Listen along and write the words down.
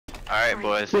Alright,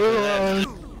 boys.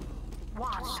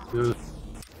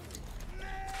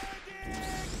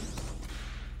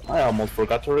 I almost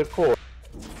forgot to record.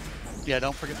 Yeah,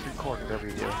 don't forget to record whatever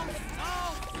you do.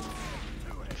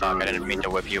 Fuck, I didn't mean to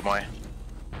whip you, boy.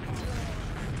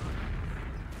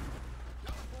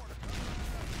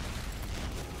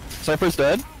 Cypher's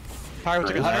dead. Pyro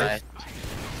took a hunter. Nice.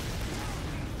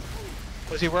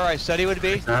 Was he where I said he would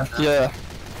be? Yeah.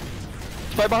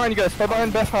 Fight behind you guys. Fight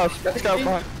behind Beth House. Scout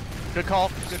behind. Good call.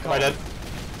 Good call. Fight dead.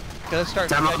 Okay, let's start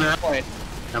Demo edge there. point.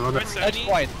 Demo there. Edge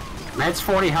point. Ned's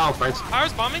 40 health, right?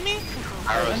 Pyro's bombing me?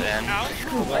 Pyro's in. Out.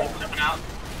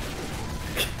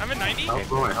 I'm at 90.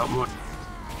 Help more, help more.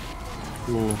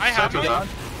 I have Cypher it. down.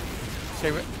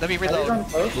 Okay, let me reload.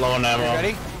 Low on ammo. You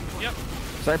ready? Yep.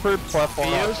 Sniper platform.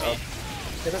 Is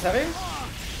this heavy?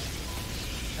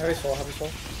 Heavy soul, heavy soul.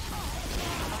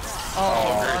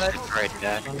 Oh, It's right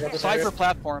there. Cypher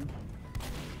platform.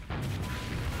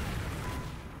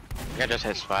 I just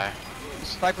hit Spy.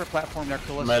 Sniper platform there,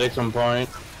 coolest. Medics on point.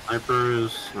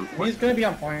 Snipers. He's gonna be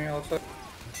on point, it looks like.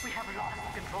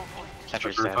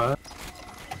 Sentry's Sniper dead. fire.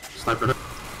 Sniper.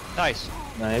 Nice.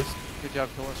 Nice. Good job,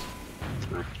 coolest.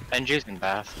 NG's in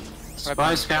Bath.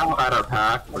 Spy scout at our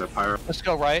pack with a pyro. Let's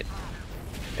go right.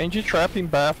 NG trapping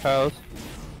Bath House.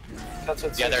 That's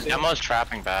it. Yeah, their demo's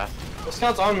trapping Bath. The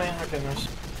scout's on me. Okay, nice.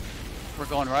 We're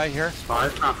going right here. Spy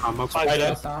not combo. Fight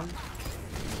dead. Scout's down.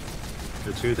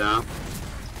 They're 2 down.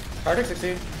 Arctic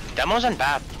 60. Demo's in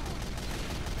Bath.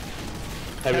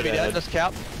 Heavy dead. Let's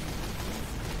cap.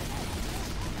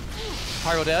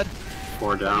 Pyro dead.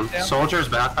 4 down. Down. Soldiers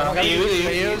back up.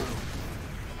 You.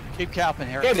 Keep capping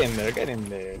here. Get in there. Get in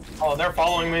there. Oh, they're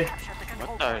following me.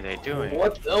 What are they doing?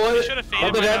 What? You should have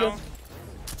faded by now.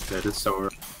 Dead is over.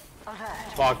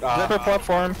 Fuck. Sniper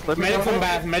platform. Medic from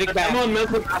Bath. Medic Bath. Demo mid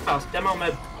with Bath House. Demo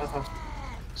mid. Bath House.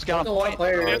 Scout A lot of point.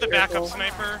 players. We have the backup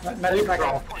sniper. Medic back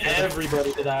off.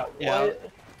 Everybody did that. Yeah.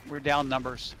 What? We're down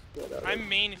numbers. I'm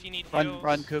main if you need Run, heals.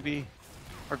 run, Kubi.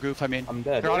 Or Goof, I mean. I'm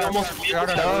dead. They're on our Almost they're on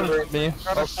our Down side. me.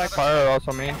 Oh, fire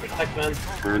also me. Protect men.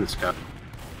 And scout.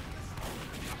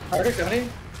 Arctic 70.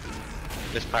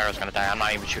 This Pyro's gonna die. I'm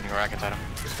not even shooting rockets at him.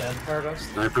 He's dead. Paradise.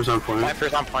 Snipers on point.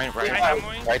 Sniper's on point, right? I have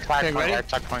one. Right side Okay, point, ready? right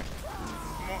side point.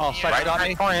 Oh, Sniper Right got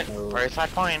me. side point, right side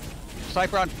point.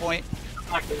 Sniper on point.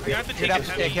 You have to You'd take have it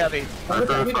to take heavy. heavy.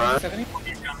 Sniper on fire. 70.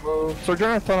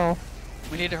 Soldier in tunnel.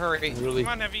 We need to hurry. Really.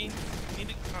 Come on, heavy. Need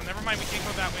to... Oh, never mind. We can't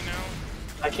go that way now.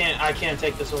 I can't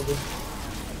take this over.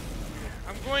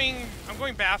 I'm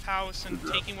going bathhouse and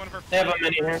taking one of our. They have a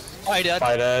mini here. I dead.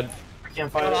 Fight dead. I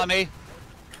can't Come fight on it. me.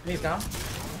 He's down.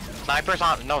 Sniper's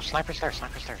on. No, sniper's there.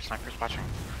 Sniper's there. Sniper's watching.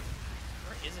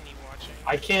 Where isn't he watching?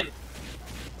 I can't.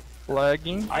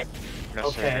 Lagging. No,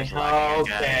 Okay. server's lagging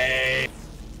again. Okay.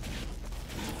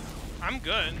 I'm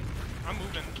good. I'm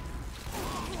moving.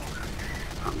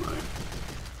 I'm like,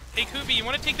 Hey Kubi, you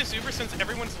want to take this Uber since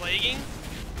everyone's lagging?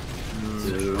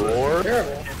 Sure.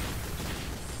 Terrible.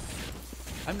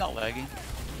 I'm not lagging.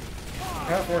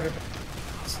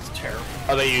 This is terrible.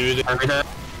 Are they using? every head.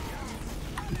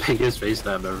 Biggest face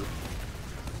stab ever.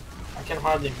 I can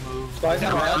hardly move.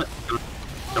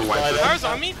 The white. Pyro's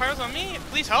on me. Pyro's on me.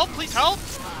 Please help. Please help.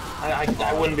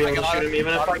 I wouldn't be able to shoot him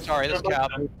even if I. Sorry, that's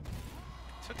cap.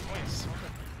 Took points.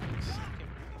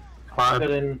 I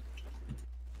wouldn't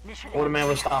have been able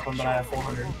to stop him, but I have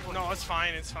 400. No, it's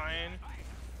fine. It's fine.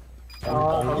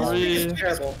 This is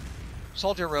terrible.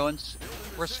 Soldier ruins.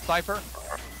 Where's Sniper?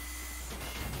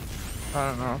 I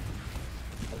don't know.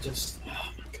 I just. Oh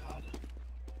my god.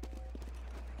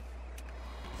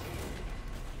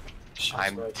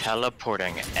 I'm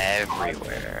teleporting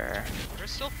everywhere. They're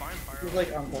still fine, He's Pyro.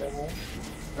 like unplayable.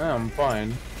 Yeah, I'm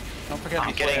fine. Don't forget.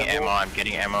 I'm getting ammo. I'm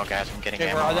getting ammo, guys. I'm getting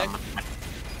Okay, ammo. where are they?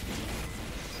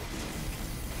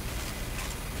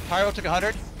 Pyro took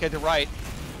 100. Okay, the right.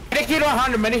 Medic hit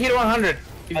 100. Medic hit 100.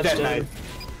 He's That's dead. dead.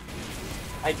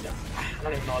 Nice. I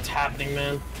don't even know what's happening,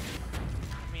 man.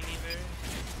 Me neither.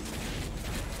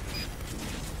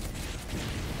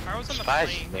 Pyro's on the Spy's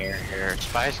flank. near here.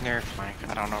 Spy's near flank.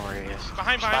 I don't know where he is.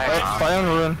 Behind, Spy behind, is behind. Fire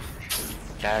on run.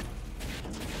 dead.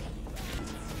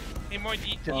 Hey, Moy, do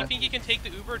you think you can take the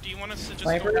Uber? Or do you want us to just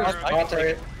Sniper, go I for can take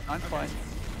it. I'm fine.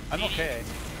 I'm okay.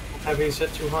 Heavy's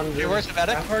hit 200. Hey, where's the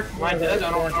medic? Mine dead. I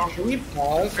don't know. Should we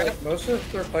pause? Like, most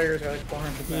of their players are like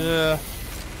 400. Yeah.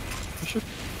 We should.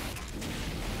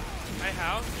 I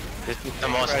have. This is the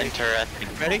most Ready. interesting.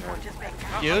 Ready?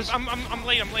 Use. I'm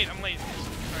late. I'm late. Sorry.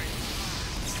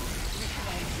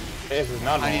 This is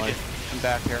not I need noise. to come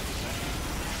back here.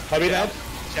 Heavy dead.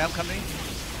 Sam coming.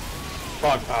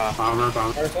 Fuck. Bomber.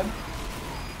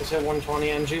 Just hit 120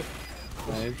 NG.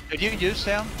 Nice. Did you use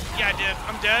Sam? Yeah, I did.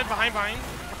 I'm dead. Behind.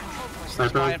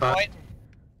 Sniper on Spy on five. point.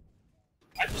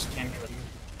 I just can't get him.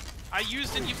 I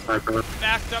used it, you Sniper.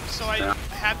 backed up, so I Yeah.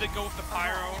 had to go with the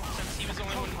pyro, since he was the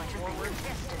only one forward.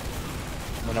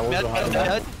 When I was Med, behind med,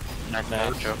 that. med.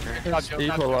 No Joker. Not Joker, not Joker.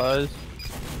 Equalize.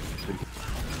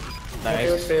 Okay,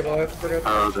 Nice. stabilize. We're good.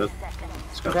 Oh, the.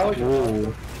 Let's go. Probably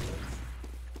Ooh.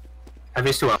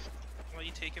 Heavy's too up. Well,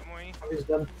 you take it, Moy, He's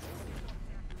done.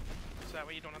 so that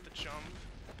way you don't have to jump.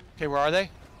 Okay, where are they?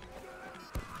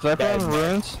 Sniper on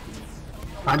ruins.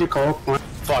 How'd you call?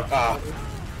 Fuck, Stop.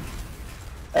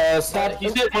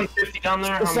 he's at 150 down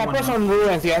there. Sniper's on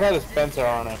ruins. Yeah, I had a Spencer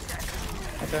on it.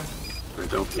 Okay. I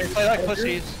don't They think. play like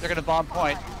pussies. They're gonna bomb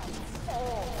point.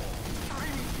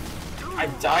 I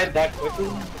died that quickly.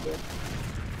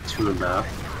 Two and back.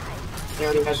 They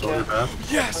already had Soldier that. back.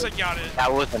 Yes, I got it.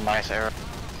 That was a nice arrow.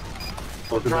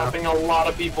 Soldier back. Dropping a lot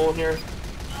of people here.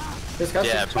 This guy's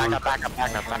Yeah, just back up, back up,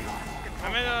 back up, back up.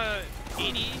 I'm at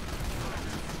 80.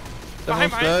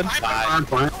 Someone's Behind, dead. behind, Sniper on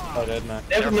point. Oh, dead man.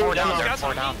 They have They're no four down, demo. they're Guys four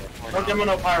on down. me. They're No four down. demo,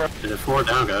 no pyro. Is it 4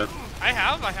 down, guys? I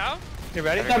have. You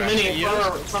ready? Got mini. Use.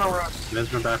 Front of row.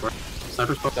 Mids are backward.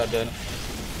 Sniper's both. Got dead.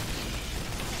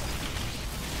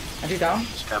 Is he down?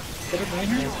 Just cap. Get it in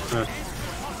here.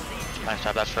 Nice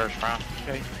job, that's first round.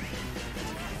 Okay.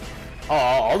 Oh,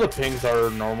 all the pings are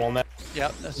normal now.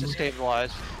 Yep, that's just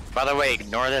stabilized. By the way,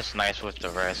 ignore this nice with the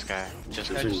rest guy. Just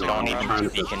This don't is need I'm him trying to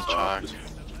to beacon piss chalk. off.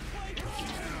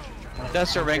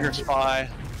 That's their Ranger spy.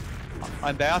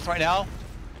 I'm Bath right now.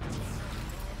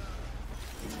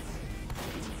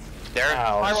 They're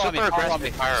Ow. Pyro on me, super pyro on me.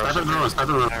 aggressive. Pyros. Sniper on,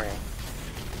 sniper on.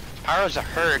 Pyros are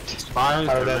hurt. Spies,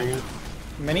 Pyro they're dead. ringing.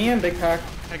 Mini and big pack.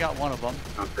 I got one of them.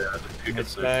 Not bad. You get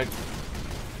It's sick. back.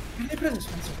 Why did they put it in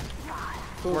Spencer?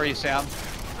 Where are you, Sam?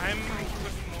 I'm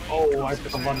with Moy. Oh, I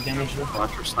took a lot of damage here.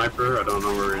 Watch your sniper. I don't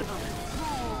know where it is.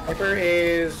 Sniper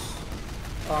is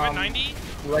I'm at 90.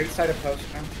 right side of post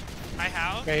now. I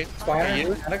have. Okay. Spire. You?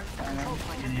 Medic. I don't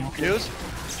know. Use.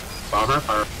 Bomber,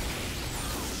 fire.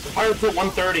 The pyro's at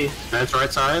 130. Meds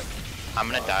right side. I'm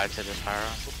gonna die to this pyro.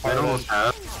 Mid almost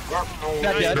has.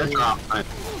 Not dead. Mid drop. Nice.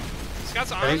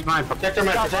 Scott's on. He's mine. Protect our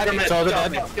mid, protect our mid. So the Go,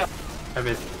 dead. go, go.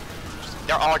 Heavy.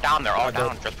 They're all down, they're all They're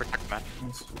down. Just protect men.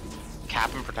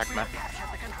 Cap and protect men.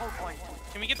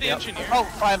 Can we get the Yep. engineer? Oh,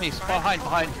 behind me. Behind.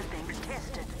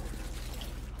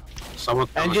 Someone.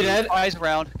 Engine dead. Eyes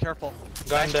around. Careful.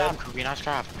 Gun Nice dead. job, Kubi, nice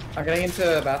job. I'm getting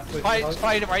into bath with you.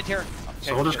 Spy right here. Okay,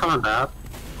 Soldiers good. coming back.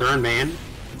 They're in main.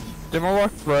 Demo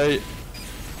walk right.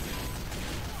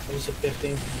 It was at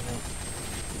 15.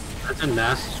 That's in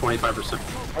nest. 25%.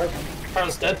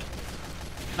 Pyro's dead.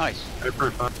 Nice.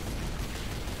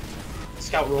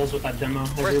 Scout rolls with that demo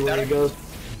Where's everywhere that? he goes.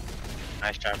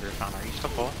 Nice job, Rufon. Are you still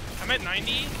full? I'm at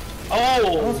 90.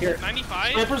 Oh! Here.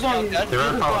 95. Sniper's on. They're in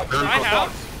Sniper's pop, on- they're in I pop.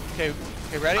 have.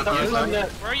 Okay, ready? Sniper's on net.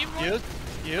 Where are you from?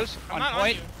 Use. I'm On not on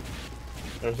point. you.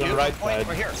 There's Use the right point. side.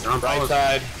 We're here. They're on Right pop.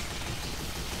 side.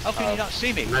 How can you not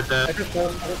see me? Med I dead. just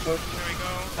closed. I just closed. There we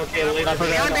go. Okay, later. Sniper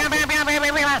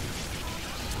dead.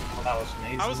 Oh, that was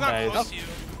amazing. I was not Nice. close to you,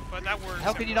 but that works.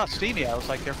 How can you not see me? I was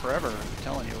like there forever. I'm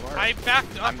telling you. Where? I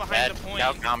backed up I'm behind dead. the point.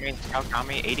 Scout got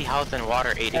me. 80 health and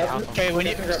water, 80 health. Okay, when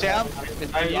you Sam,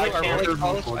 when you I are can't- really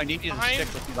close, I need you to Behind.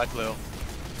 stick with me like glue.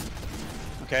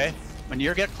 Okay? When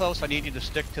you get close, I need you to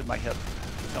stick to my hip.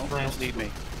 Don't leave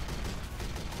me.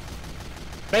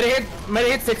 Medi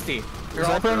hit 60. You're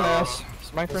all Sniper nest.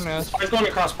 Sniper nest. He's going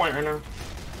across point right now.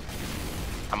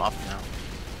 I'm up now.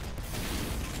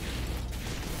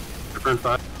 Different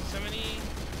 5. 70.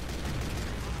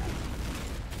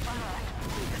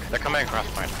 They're coming across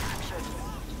point.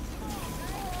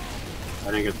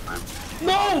 I didn't get time.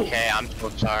 No! Okay, I'm so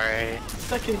sorry.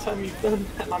 Second time you've done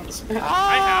that, I'm just mad.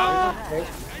 I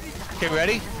have. Okay,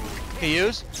 ready? Okay,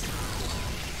 use.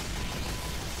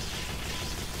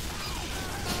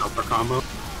 Alpha combo.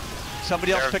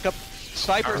 Somebody else There. pick up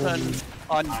snipers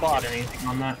on bot. Anything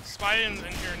on that. Spy in here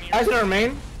near. Guys in our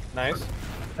main. Nice.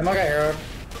 I'm not got arrowed.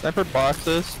 Sniper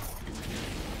boxes.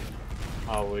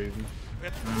 Oh, we.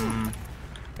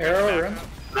 Arrow ruins.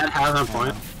 Med has on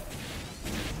point.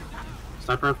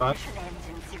 Sniper in 5.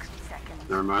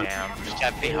 Never mind. Damn, just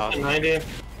have the health. 90.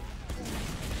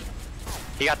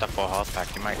 He got the full health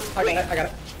back. You might. I got it. I got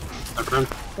it. Sniper in.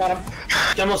 Got him.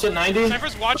 Demo's at 90.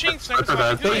 Sniper's watching. Sniper's Sniper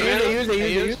watching. dead. Use it.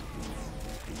 Okay, use.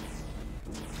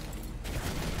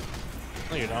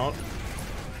 No, you don't.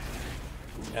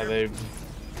 Yeah, they.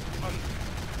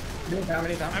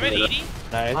 Many time. I'm at 80.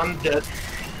 Nice. I'm dead.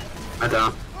 Med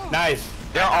down. Nice.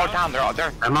 They're all down. They're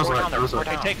Emma's four like- down. They're Emma's four like-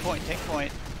 Okay, down. take point, take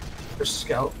point. For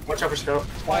Scout. Watch out for Scout.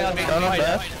 Spy on me. Gun on Spy.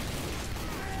 best.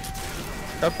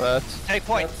 Got that. Take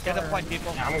point. Get a point,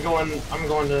 people. Yeah, I'm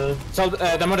going to. So,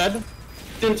 demo dead.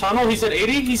 In tunnel, he said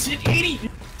 80? He said 80!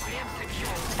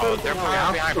 Oh, they're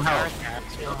probably behind fire.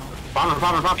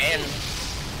 Bomber. And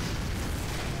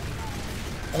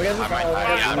We got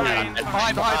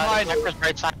Behind. Behind. Sniper's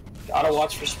right side. Gotta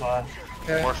watch for spy.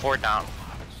 Okay. We're 4 down.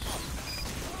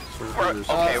 Okay,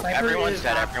 Sniper everyone's is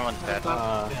dead. back. Everyone's dead.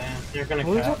 Yeah, you're gonna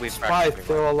Who's catch. up? We've Spy practically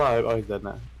still alive. Oh, he's dead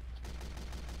now.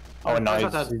 Oh, no,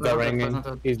 he's the ringing.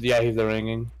 He's the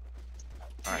ringing.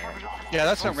 Alright. Yeah,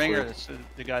 that's a ringer. That's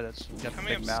the guy that's got the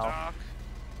Coming up big mouth. stock.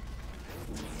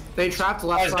 They trapped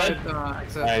left Guys, side, dead.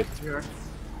 exit. Nice. Here.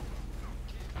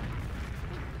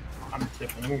 I'm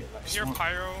tipping. I'm gonna get Here, that.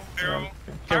 Pyro. where are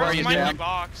Pyro's you, behind Sam? my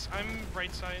box. I'm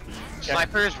right side.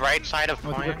 Sniper's right side of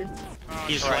point.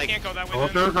 He's I like- can't go that way Oh,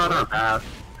 then. they're on our path.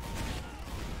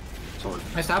 So,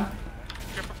 Nice stab.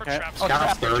 Careful for Okay. traps. Oh,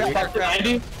 trap, Scout trap, trap, trap.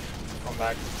 90? Come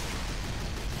back.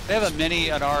 They have a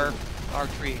mini at our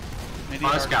tree. Mini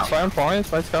at our Scout. Spy on point.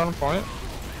 Spy scout on point.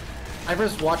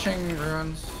 Ivor's watching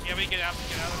ruins. Yeah, we get out of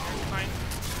here. Fine.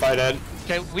 Spy dead.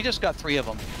 Okay, we just got 3 of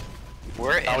them.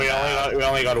 We're in. Oh, we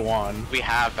only got one. We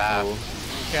have Oh.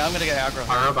 Okay, I'm gonna get aggro.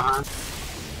 Pyro behind.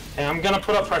 And I'm gonna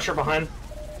put up pressure behind.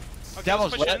 Okay,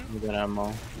 Devil's let's push lit. in. We got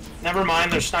ammo. Never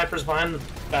mind, there's snipers behind the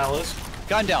ballast.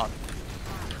 Gun down.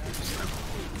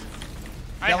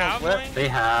 I Devil's have lit. mine. They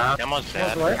have. Demo's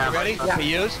dead. What? Have Ready? Yeah. To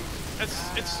use?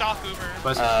 It's stock Uber.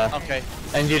 But Okay.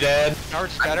 And you dead?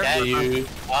 Ours better. dead. You.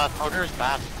 Toter's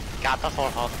bad. Got the full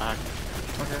health back.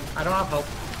 Okay. I don't have help.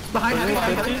 It's behind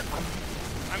me.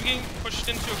 I'm getting pushed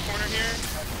into a corner here.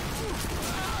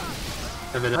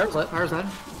 Pyro's lit. Pyro's dead.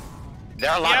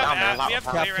 They're a We lot have, down. They're a lot we have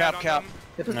down. player cap, out on cap. them.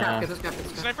 Get this Nah. cap. Get this cap. Get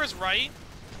this cap. Sniper's right.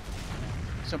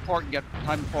 It's important to get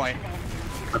time point.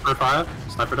 Sniper 5.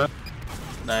 Sniper dead.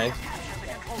 Nice.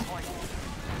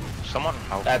 Someone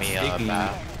help That's me sticky.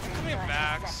 back. Coming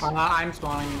backs. I'm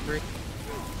spawning in 3.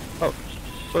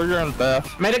 So you're on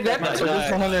Bath. Medic dead. Nice. So there's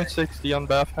 160 on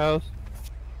Bath house.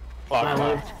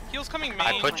 Fuck. Heal's coming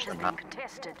I main. pushed them out.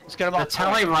 Let's get him The off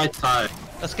tally point. right side.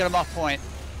 Let's get him off point.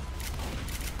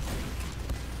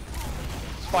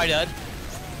 Spy dead.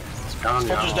 Down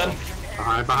Soldier's yellow. done.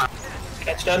 Behind.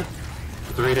 Catch done.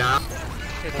 3 down.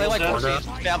 Okay, play like Almost pussies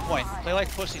and spam point. Play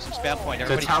like pussies and spam point. The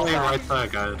Everybody tally fall down. right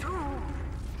side, guys.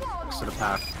 Next to the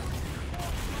path.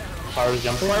 Fire's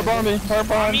jumping. Fire bomb me. Fire On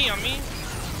bomb. me, on me.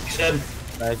 He's dead.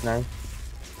 Nice, nice.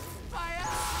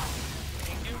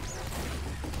 Thank you.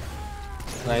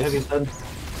 Nice. He's dead.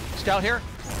 Scout here.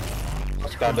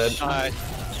 Got dead. Alright.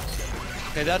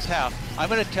 Okay, that's half. I'm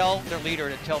gonna tell their leader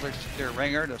to tell their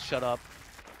ringer to shut up.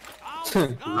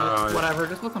 No, Whatever.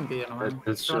 Just let them be annoying.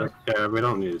 it's just, yeah, we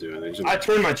don't need to do anything. I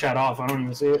turned my chat off. I don't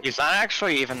even see it. He's not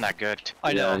actually even that good.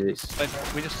 I know, Yeah,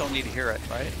 but we just don't need to hear it,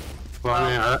 right? Well, I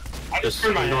mean, I just just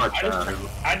turned my ignore chat. chat.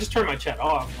 I just turned my chat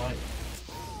off. Like,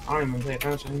 I don't even pay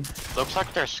attention. Looks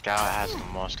like their scout has the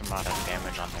most amount of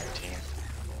damage on their team.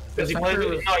 Because he played. No,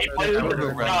 he played. No, he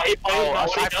played. Oh, what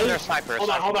he aside from does- their sniper. Hold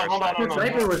on, hold on, hold on, hold on.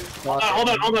 Sniper was.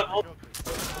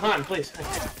 Hold on, please.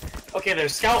 Okay, their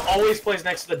scout always plays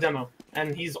next to the demo,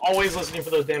 and he's always listening for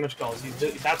those damage calls.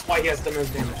 That's why he has demos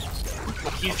damage.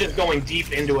 Like, he's just going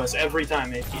deep into us every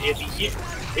time.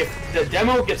 If the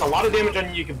demo gets a lot of damage on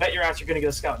you, you can bet your ass you're gonna get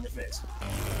a scout in your face.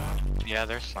 Yeah,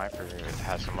 their sniper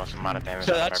has the most amount of damage.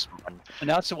 So on that's- everyone. And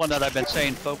that's the one that I've been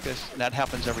saying focus, and that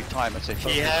happens every time. I say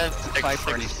focus. He has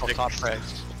Sniper and he's still top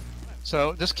frags.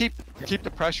 So just keep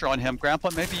the pressure on him.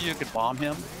 Grandpa, maybe you could bomb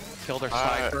him, kill their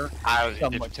sniper.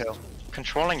 Someone too.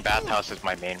 Controlling bathhouse is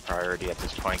my main priority at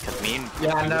this point, because me and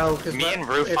Yeah, no. me and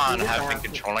Rufon have been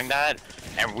controlling that,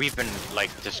 and we've been like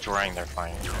destroying their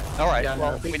flank. All right, Yeah, no,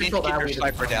 well, if we we need to control keep that, your we do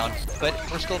sniper fine. down,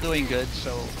 but we're still doing good,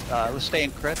 so let's stay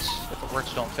in crits. If it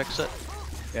works, don't fix it.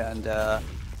 And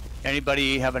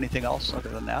anybody have anything else other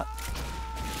than that?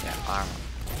 Yeah.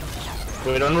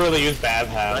 We don't really use Bath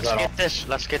house at all.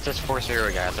 Let's get this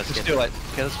 4-0, guys. Let's Let's get do it.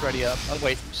 Okay, let's ready up. Oh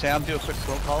wait, Sam, do a quick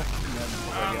roll call, and then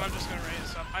we'll ready up. I'm just gonna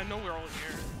raise up. I know we're all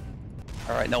here.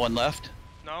 All right, no one left.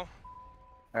 No?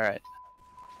 All right.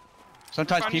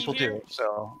 Sometimes Rufan, people you here? do.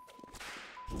 So,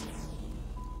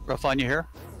 Rufan, you here?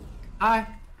 Hi.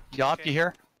 Yop, Okay. you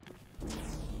here?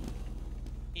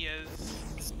 He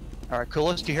is. All right,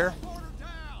 coolest, you here?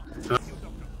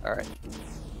 All right.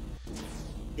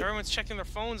 Everyone's checking their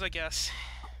phones, I guess.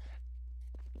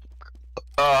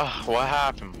 what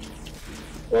happened?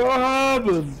 What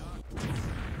happened?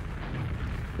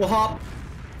 We'll hop.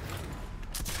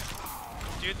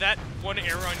 Dude, that one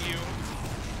arrow on you.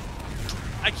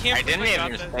 I can't I didn't believe I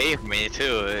even got that. save me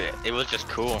too. It was just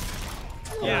cool.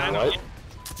 Yeah, I know. What?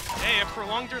 Hey, it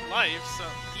prolonged your life, so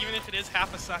even if it is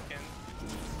half a second.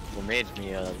 It made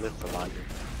me live for longer.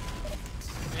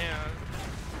 Yeah.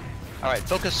 All right,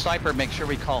 focus sniper. Make sure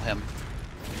we call him.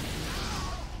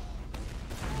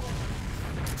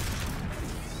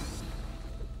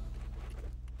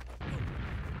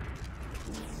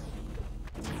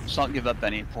 Let's not give up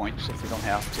any points if we don't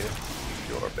have to.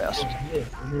 Do our best.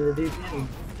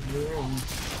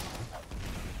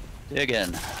 Dig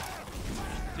in.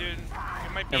 Dude,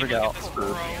 we might be There we able go. to get this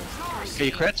pro. Are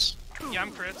you crits? Yeah,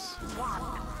 I'm crits.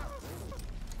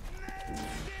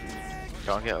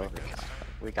 Don't get overkill.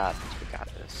 We got this. We got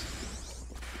this.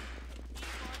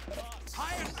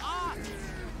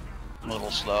 A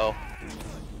little slow.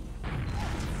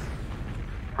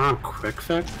 Quick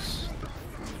fix.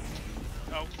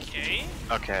 Okay.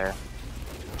 Okay.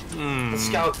 The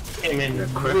scout came in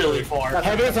really far.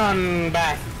 Heavy's on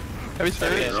back. Heavy's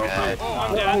Heavy first. is dead. Oh,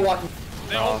 I'm They're all dead. walking.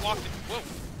 They all walked in. Whoa.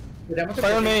 The demo's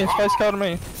Fire on me, Spy Scout on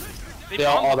me. They They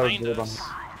all all they're behind good us.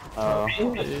 on.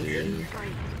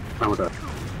 I'm with that.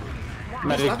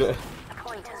 Medic.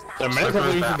 Their medics are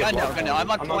usually Gun get down, gun down.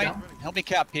 I'm on I'm point. down. Help me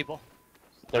cap people.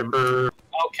 Sniper.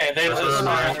 Okay, they just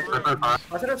Sniper.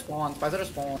 Spies are spawn. Spies are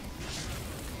spawn.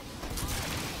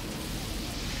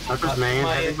 Sniper's main.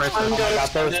 My- Heavy right Oh my side. god,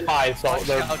 there's five, so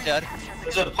they're Scout dead.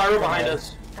 There's a pyro behind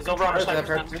us. He's over on our side.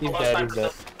 he's dead, he's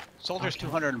dead. Soldiers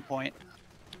 200 in point.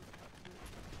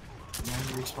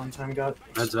 Respawn time got.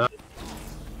 Heads up.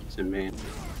 It's in main.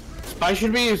 Spy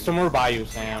should be somewhere by you,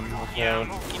 Sam. Yeah,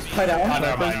 So, I'm keeping Spy down. never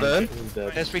Sniper's mind. dead. He's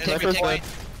dead. Yes, we take Sniper's point.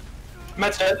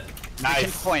 Matt's dead. We take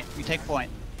Nice. point. We take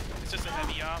point. It's just a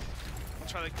heavy up. I'll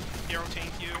try to arrow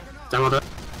tank you. Done with it.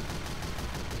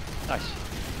 Nice.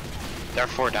 They're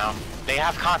 4 down. They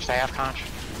have conch. They have conch.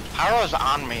 Pyro's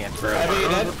on me and Heavy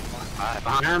dead.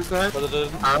 Behind him, good. What is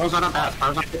it? Pyro's on a bat.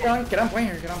 Pyro's on Get on point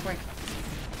here. Get on point.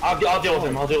 I'll deal with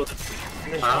him. I'll deal with him.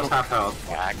 I'm in Pyro's tunnel. half health.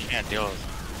 Yeah, I can't deal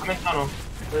with I'm in tunnel.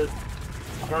 But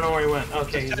I don't know where he went.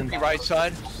 Okay, he's in Enemy right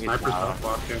side. Sniper's left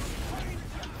walking.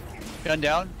 Gun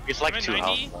down. He's I'm like at 2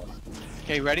 90. health.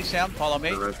 Okay, ready, Sam? Follow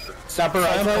me. Right side. Sniper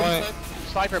right Fire side. point.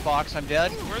 Sniper box. I'm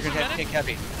dead. Where's You're the gonna have to medic? take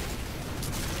heavy.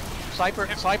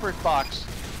 Sniper box.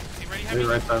 Hey, ready, Heavy heavy?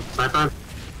 right side. Sniper.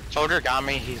 Soldier got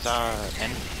me. He's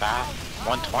in fat.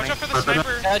 Watch 120. out for the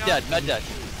sniper. Med dead. Med dead.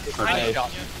 Okay. Shot.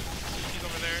 Yeah, he's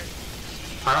over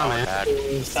there. Pyro man. Bad.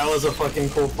 That was a fucking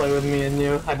cool play with me and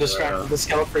you. I distracted the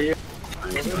scout for you.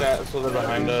 That, so they're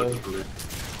behind us.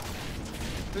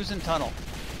 Who's in tunnel?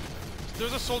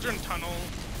 There's a soldier in tunnel.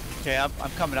 Okay, I'm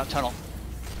coming out tunnel.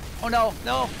 Oh no,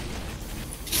 no.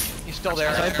 He's still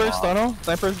there. Sniper's tunnel.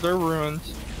 Sniper's their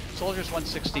ruins. Soldiers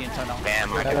 160 in tunnel. Damn,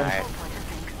 my guy.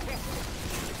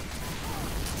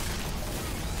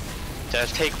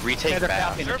 Does retake Okay, they're back.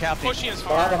 capping. They're They're capping. pushing us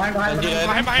hard. Behind. And dead.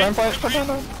 Behind, Fire behind. point. Fire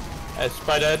point.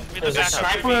 Spy dead. We have There's the a backup,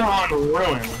 sniper baby. on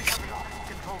ruins.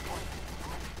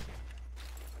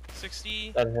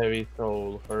 60. That heavy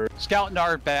soul hurt. Scouting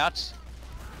our bats.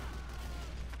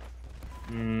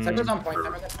 Sniper's on point. Sniper's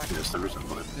on point. Yeah, Sniper's on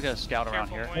point. We got a scout around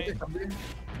Careful, here. point.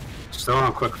 Still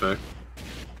on quick fix.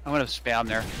 I'm gonna spam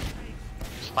there.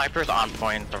 Sniper's on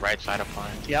point, the right side of point.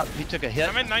 Yep, he took a hit.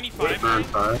 I'm at 95. Burn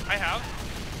fire. I have.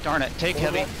 Darn it, take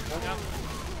heavy. Yeah.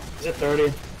 He's at 30. I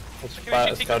can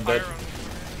actually take the Scout dead. fire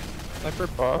on. Sniper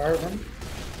buff. Fire one.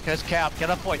 Guys, cap, get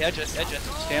on point, edge it,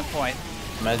 stand point.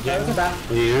 Spies Magic. are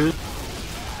back. You.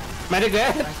 Medic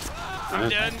dead. I'm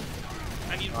dead.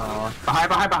 I need.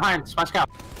 Behind. Spy scout.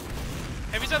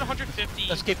 Heavy's at 150.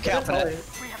 Let's keep capping it.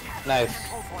 Nice.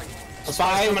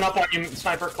 Spy's coming up on you.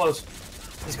 Sniper close.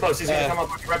 He's close. He's gonna Yeah. come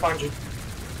up right behind you.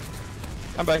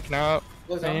 I'm backing out.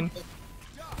 Close Main. down.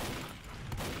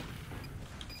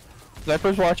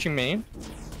 Sniper's watching main.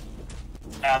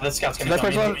 This scout's gonna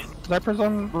Sniper's come on. in. Sniper's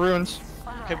on ruins.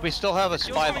 Okay, we still have a He's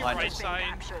spy on the behind right us. side.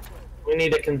 We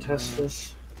need to contest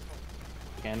this.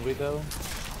 Can we though?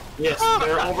 Yes,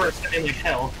 they're over in the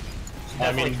hill.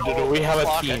 I mean, do we have a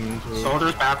Block it. team? To...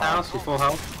 Soldiers bathhouse. He's full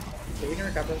health. Okay, we can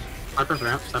recap this. Sniper's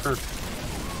ramp. Sniper's.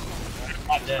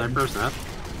 Not dead. Sniper's net.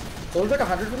 Soldier's like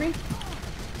 100 for me.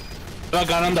 A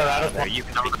gun on the right of There, you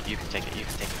can take it. You can take it. You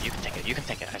can take it. You can take it. You can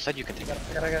take it. I said you can take it.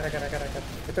 I got it.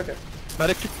 I took it.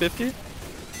 Medic took 50.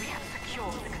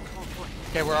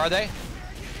 Okay, where are they?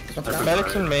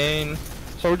 Medic's in main.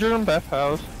 Soldier in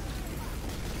bathhouse.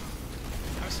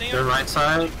 I'm staying Their on. right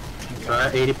side. They're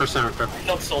at 80% quick.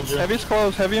 Killed soldier. Heavy's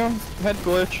close. Heavy on head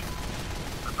glitch.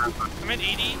 I'm at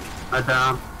 80. Head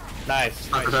down. Nice.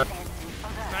 Sniper dead.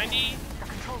 90.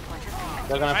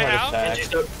 They're gonna I try have. to And stack. she's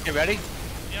dead. Okay, ready?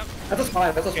 Yep. That's a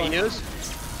spy. That's a Okay, spy. use.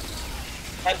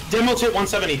 Demo hit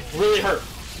 170. Really hurt.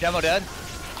 Demo dead.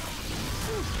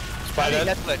 Spy Heavy dead.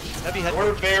 head glitch. Heavy head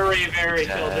We're glitch. very, very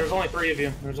Dead. killed. There's only 3 of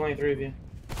you. There's only 3 of you.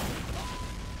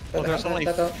 Well, there's only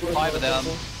That's a- 5 of them.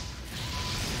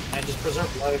 I just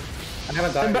preserved life. I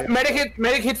haven't died yet.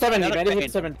 Medic hit 70. Medic Medic main.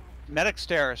 hit 70. Medic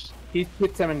stairs. He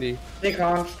hit 70. Take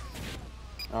on.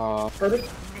 Further.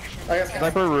 I guess.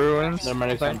 Sniper ruins. Their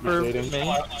medic's Sniper amputating.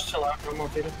 main. Just chill out. No more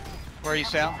feeding. Where are you,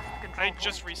 Sam? I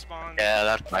just respawned. Yeah,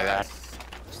 that's my bad.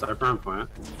 Sniper on point.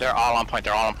 They're all on point.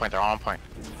 They're all on point. They're all on point.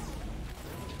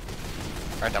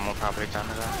 Our demo property down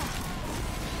to that.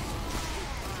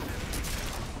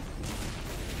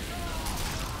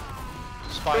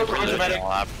 Spy Behind the medic.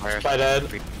 Spy dead.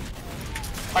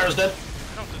 Pyro's dead.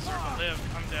 I don't deserve to live.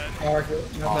 I'm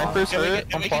dead. Sniper's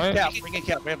hurt, on point. We can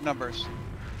cap. We have numbers.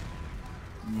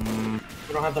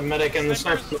 We don't have the medic and the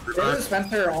sniper. There's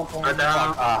Spencer on point. Right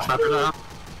down. Sniper down.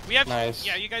 We have. Nice.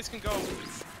 Yeah, you guys can go.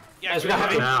 Yeah, Guys, we go got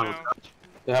heavy. now.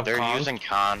 They have They're conch. using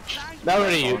conch. They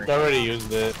already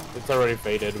used it. It's already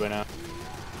faded by now.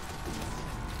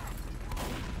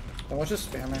 Someone's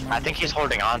just spamming. I think he's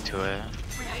holding on to it.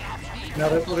 No,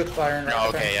 they're still just firing. No,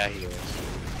 okay, yeah, he is.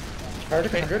 Fire to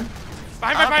 100.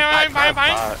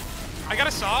 Behind. I got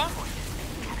a saw.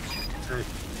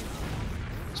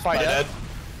 Spy dead.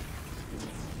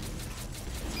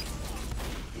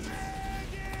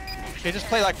 They just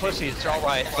play like pussies. They're all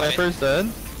right. Sniper's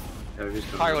dead. Heavy's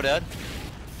coming. Pyro dead.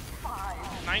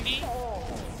 90.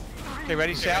 Okay,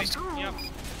 ready, Sam? Yep.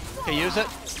 Okay, use it.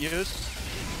 Use.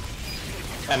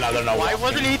 Another no. Why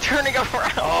wasn't he turning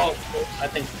around? Oh, I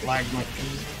think lagged my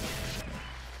feet.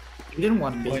 You didn't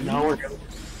want to be. Wait, no, we're good.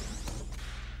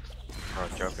 Bro,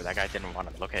 Joker, that guy didn't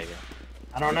want to look at you.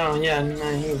 I don't know, yeah,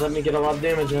 no, he let me get a lot of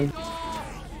damage in.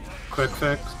 Quick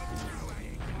fix.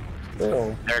 Oh.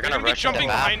 They're They're gonna gonna be rush jumping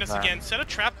into behind that, us again. Set a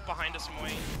trap behind us,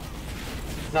 Moy.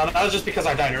 No, that was just because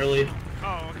I died early.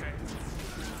 Oh, okay.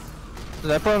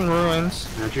 Sniper on ruins.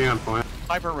 Energy on point.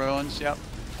 Hyper ruins. Yep.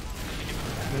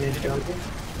 We need to go.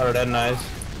 Oh, dead. Nice.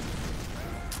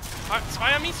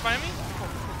 Spy on me. Back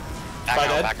Spy out,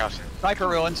 dead. back out. Sniper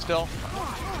ruins still.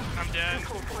 I'm dead.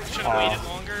 Should have waited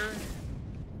longer.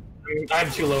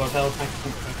 I'm too low of health. I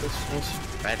can't fight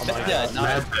this. Nice. That's Dead.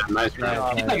 Nice. Nice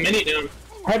round. Get that mini down.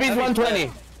 Heavy's 120.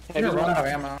 You're Heavy's running out of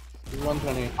ammo.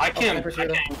 120. I can't. Sniper's here,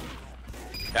 though.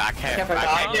 Yeah, I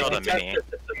can't kill the mini.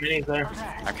 The mini's there.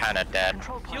 I'm kinda dead.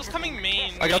 Heal's coming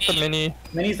main. I got the mini.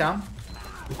 Mini's down.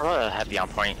 Bro, heavy on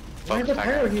point. Why is the Focus, I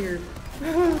pyro got it. here?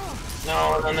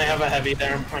 No, and then they have a heavy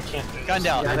there. I can't. Gun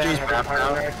down. Yeah, they Energy's have a wrapped pyro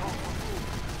out. there.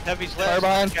 Heavy's Fire left.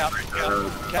 behind. Cap.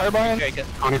 Fire behind. Take it.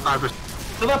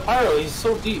 25%. Look at that pyro. He's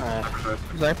so deep.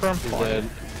 Sniper on He's point. dead.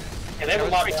 Yeah, they have a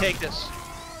lot. Take this.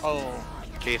 Oh.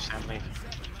 Chiefs, I'm leaving.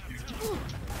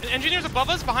 The engineer's above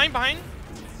us. Behind.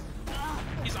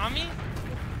 He's on me.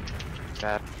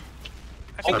 Dead.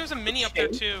 I think there's a mini up there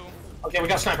too. Okay, we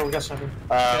got sniper. We got sniper.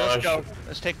 Okay, let's go.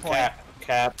 Let's take point.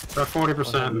 Cap. They're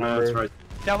 40%. No, that's right.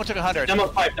 Down took 100. Demo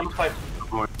pipe. Demo pipe.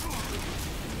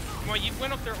 Moy, you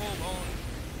went up there all alone.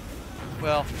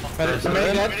 Well, Medic's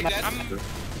Somebody dead. dead. I'm.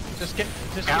 just get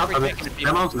Out of retaking the it.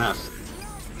 people. Demo's nest.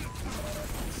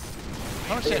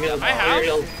 I want to say I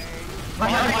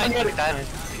have.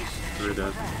 We're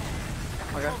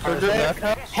dead.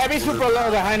 Heavy super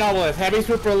low behind Novelist. Heavy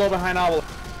super low behind Novelist.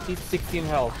 He's 16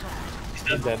 health.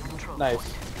 He's dead.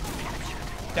 Nice.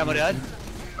 Demo dead.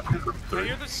 I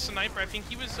hear the sniper. I think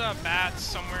he was bat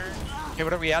somewhere. Okay,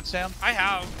 whatever you at, Sam. I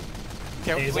have.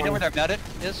 Okay, He's we know on- where their medic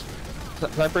is.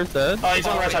 Sniper's dead. Oh, he's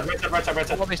on the right side. Right side.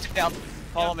 Follow me, stick down.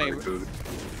 Follow me.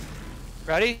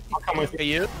 Ready? I'll come with Okay,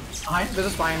 you. you. Behind, there's a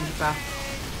spine. Back.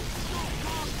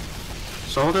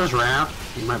 Soldiers ramp.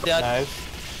 You might. Dead. Nice.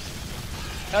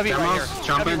 Heavy right here. Demos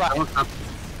jumping. Heavy right. Demos up.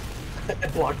 I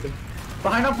blocked him.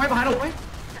 Behind on point.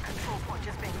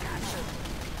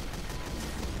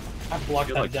 I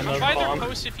blocked that demo I'm by their bomb.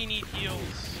 post if you need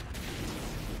heals.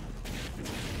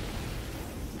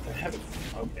 Okay,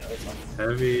 that's not.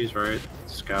 Heavy's right.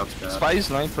 Scouts bad. Spy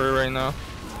sniper right now.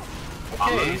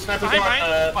 Okay, sniper's on.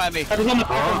 Behind. Find me. Sniper's on the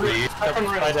Oh, Sniper's on the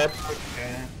right. dead.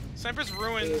 Okay. Sniper's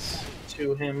ruins.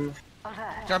 To him.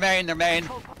 They're main.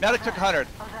 Medic took 100.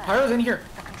 Pyro's in here.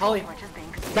 Holly.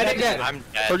 Medic dead. I'm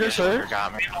dead. Soldier's Soldier hurt.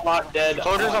 got me. A lot dead.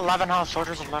 Soldier's 11 health.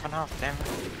 Soldier's 11 health. Damn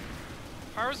it.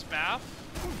 Pyro's bath.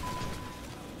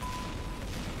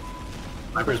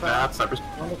 Sniper's bad. Sniper's.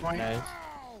 On the point. Nice.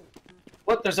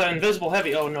 What? There's an invisible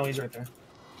heavy. Oh no, he's right there.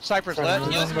 Sniper's lit.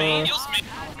 Heals main.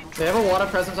 They have a lot of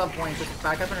presence on point. Just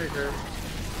back up and recurve.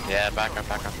 Yeah, back up.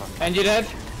 Engie dead.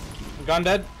 Gun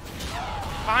dead.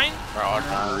 Behind. We're all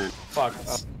done. Fuck.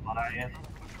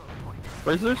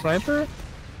 Where's their sniper?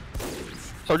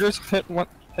 Soldiers hit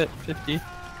 50.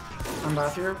 I'm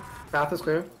bath here. Bath is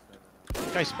clear.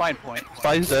 Okay, spine point.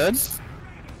 Spy's dead.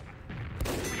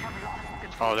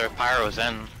 Oh, their pyro's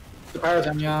in. The pyro's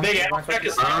in, yeah. Big ammo pack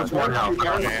is down. One health.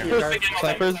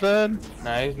 Sniper's dead.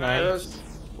 Nice.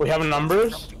 We have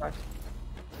numbers. Our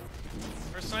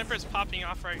sniper is popping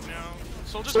off right now.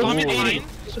 Soldier's bombing behind.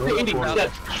 Come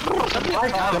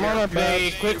on, our They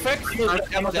bad. quick fix.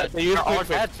 Demo dead. They use They're all quick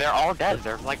dead. fix. They're all dead.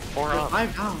 They're like 4 up.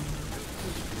 I'm down.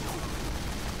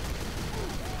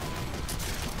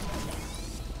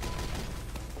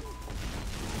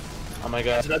 Oh my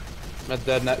god.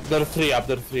 They're 3 up,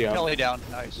 they're 3 up. Kelly down.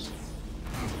 Nice.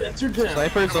 That's your down.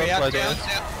 Sniper's on Yeah, by down, there.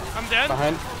 down. I'm dead.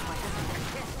 Behind.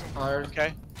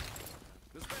 Okay.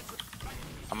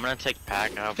 I'm gonna take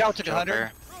pack out. Scout took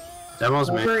 100.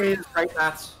 Demo's me. Over is right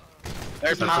bats.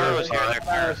 Their pyro's here. Their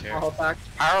pyro's I'll here. hold back.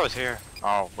 Pyro's here.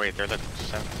 Oh wait, there's a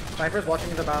 7. Sniper's watching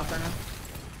the bath right now.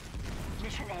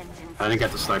 I didn't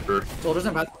get the sniper. Soldiers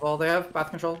in bath. Well, they have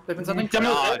bath control. They've been sending.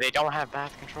 No, they don't have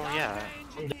bath control yet.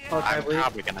 I'm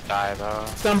probably gonna die though.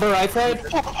 Number right side.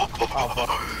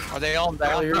 Are they all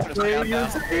down? You're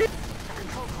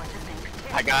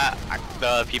I got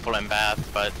the people in bath,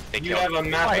 but they You killed. have a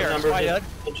massive number. Spy head.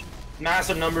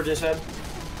 Massive number just said.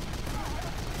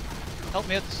 Help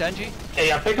me with the Senji. Hey,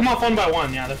 yeah, pick them off one by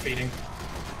one. Yeah, they're feeding.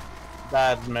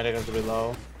 That medic is a bit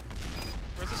low.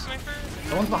 Where's the sniper?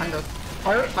 No one's behind us.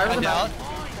 Fire's I'm in down.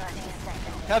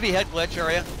 bath. Heavy head glitch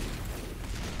area.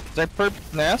 Sniper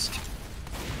nest.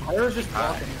 Fire's just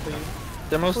walking, please.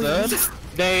 Demo's dead.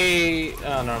 They.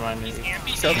 Oh, never mind. Can't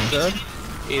be. Scout's dead.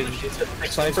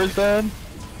 Sniper's dead.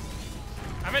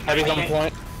 I'm at Heavy's on 90.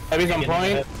 point. Heavy's on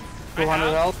point.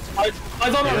 200 health.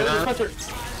 Eyes on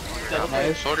her.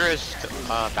 Nice. Soldier is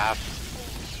bath.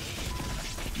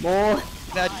 More.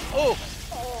 That. Oh.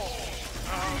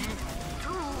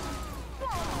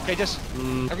 Okay, just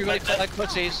everybody play like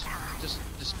pussies. Just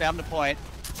spam the point.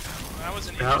 That was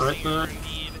an Yeah, right interesting there.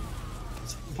 indeed.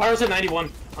 Pyro's at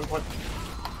 91. On point.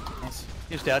 Nice.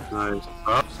 He's dead. Nice.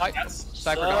 Oh,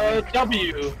 Sniper got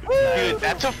me. W. Dude,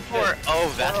 that's a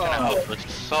 4-0. That's gonna help us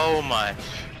so much.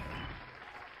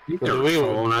 they're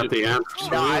rolling at the end.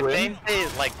 No, I think they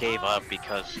like gave up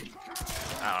because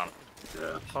I don't know.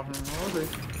 Yeah.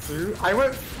 I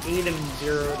went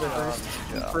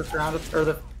 8-0 the first round of, or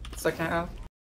the second half.